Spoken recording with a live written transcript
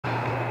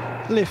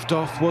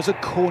Liftoff was a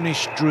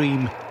Cornish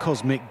dream.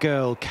 Cosmic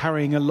Girl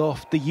carrying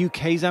aloft the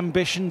UK's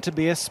ambition to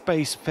be a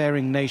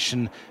spacefaring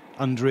nation.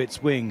 Under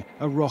its wing,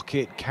 a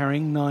rocket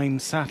carrying 9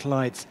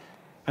 satellites.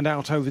 And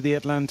out over the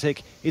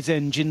Atlantic, its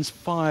engines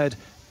fired.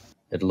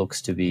 It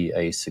looks to be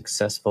a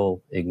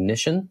successful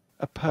ignition.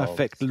 A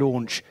perfect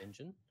launch.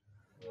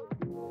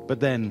 But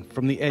then,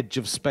 from the edge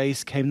of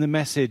space came the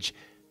message,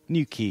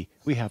 Nuki,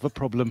 we have a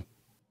problem.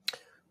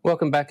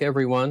 Welcome back,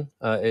 everyone.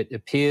 It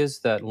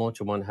appears that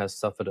Launcher 1 has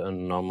suffered an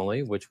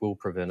anomaly which will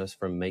prevent us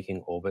from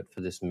making orbit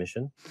for this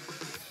mission.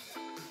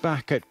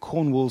 Back at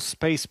Cornwall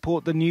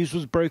spaceport, the news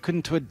was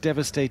broken to a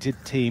devastated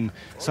team.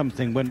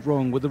 Something went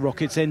wrong with the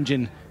rocket's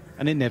engine,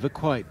 and it never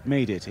quite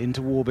made it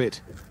into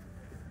orbit.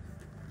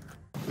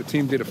 The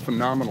team did a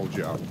phenomenal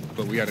job,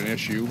 but we had an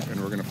issue, and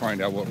we're going to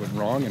find out what went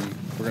wrong, and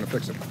we're going to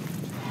fix it.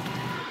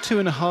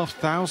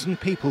 2,500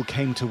 people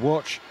came to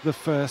watch the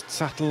first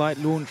satellite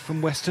launch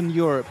from Western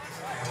Europe.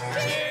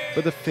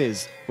 But the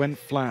fizz went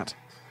flat.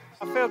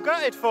 I feel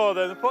gutted for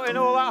them. They're putting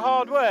all that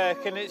hard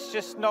work and it's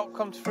just not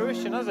come to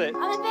fruition, has it?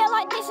 I'm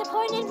a bit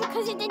disappointed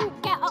because it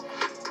didn't get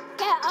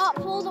up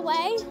all the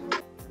way.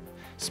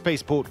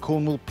 Spaceport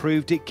Cornwall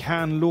proved it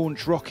can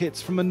launch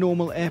rockets from a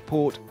normal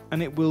airport,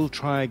 and it will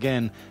try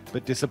again.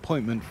 But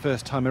disappointment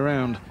first time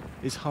around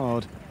is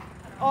hard.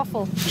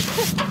 Awful.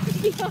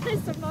 To be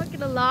honest, I'm not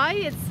gonna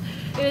lie.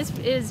 It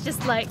was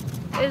just like,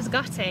 it was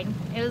gutting.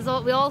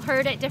 We all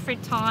heard it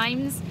different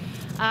times.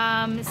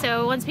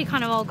 So once we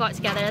kind of all got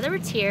together, there were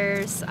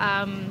tears,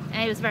 and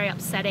it was very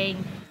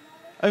upsetting.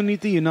 Only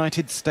the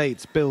United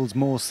States builds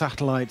more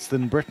satellites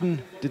than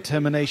Britain.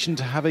 Determination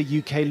to have a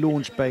UK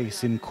launch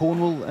base in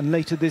Cornwall and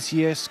later this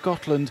year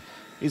Scotland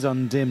is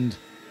undimmed.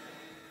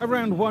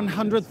 Around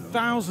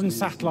 100,000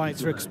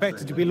 satellites are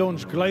expected to be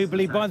launched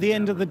globally by the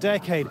end of the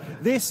decade.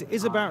 This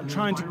is about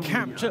trying to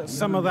capture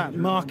some of that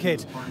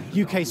market.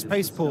 UK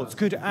spaceports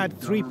could add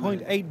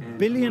 £3.8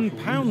 billion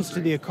to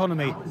the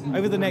economy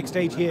over the next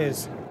 8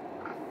 years.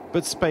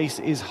 But space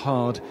is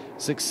hard.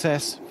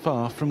 Success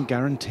far from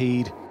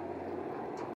guaranteed.